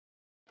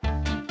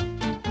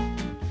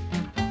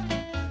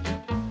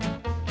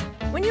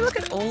When you look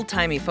at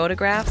old-timey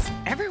photographs,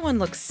 everyone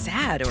looks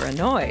sad or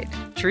annoyed.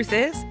 Truth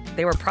is,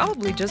 they were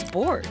probably just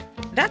bored.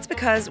 That's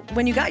because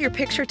when you got your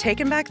picture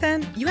taken back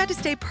then, you had to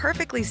stay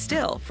perfectly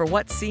still for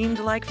what seemed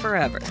like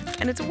forever.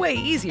 And it's way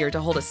easier to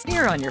hold a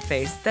sneer on your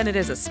face than it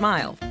is a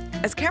smile.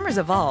 As cameras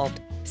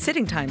evolved,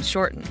 sitting times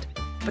shortened.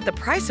 But the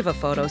price of a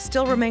photo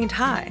still remained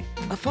high.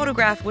 A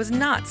photograph was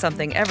not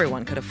something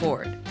everyone could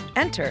afford.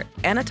 Enter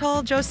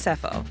Anatole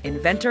Josepho,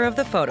 inventor of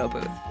the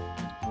Photobooth.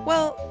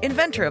 Well,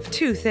 inventor of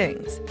two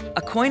things: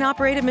 a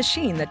coin-operated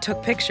machine that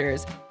took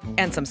pictures,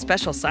 and some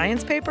special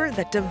science paper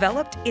that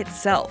developed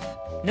itself.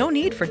 No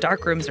need for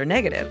darkrooms or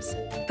negatives.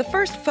 The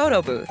first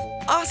photo booth,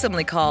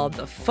 awesomely called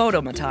the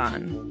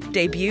Photomaton,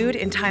 debuted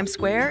in Times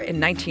Square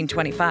in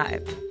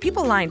 1925.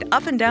 People lined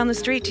up and down the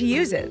street to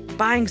use it,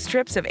 buying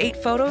strips of 8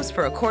 photos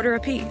for $0.25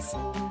 apiece.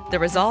 The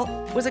result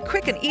was a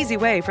quick and easy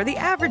way for the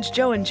average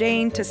Joe and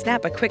Jane to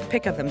snap a quick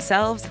pic of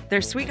themselves,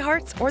 their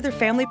sweethearts, or their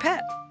family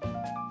pet.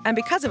 And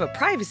because of a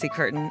privacy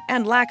curtain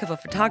and lack of a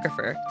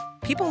photographer,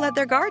 people let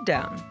their guard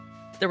down.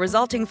 The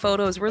resulting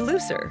photos were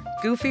looser,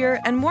 goofier,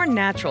 and more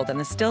natural than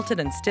the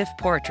stilted and stiff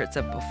portraits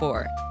of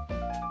before.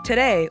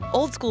 Today,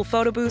 old-school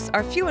photo booths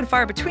are few and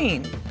far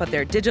between, but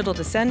their digital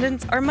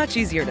descendants are much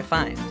easier to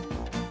find.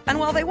 And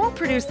while they won't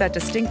produce that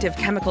distinctive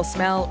chemical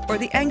smell or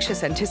the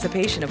anxious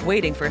anticipation of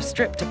waiting for a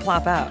strip to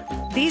plop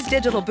out, these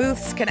digital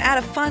booths can add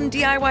a fun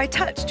DIY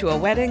touch to a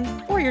wedding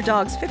or your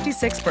dog's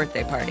 56th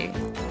birthday party.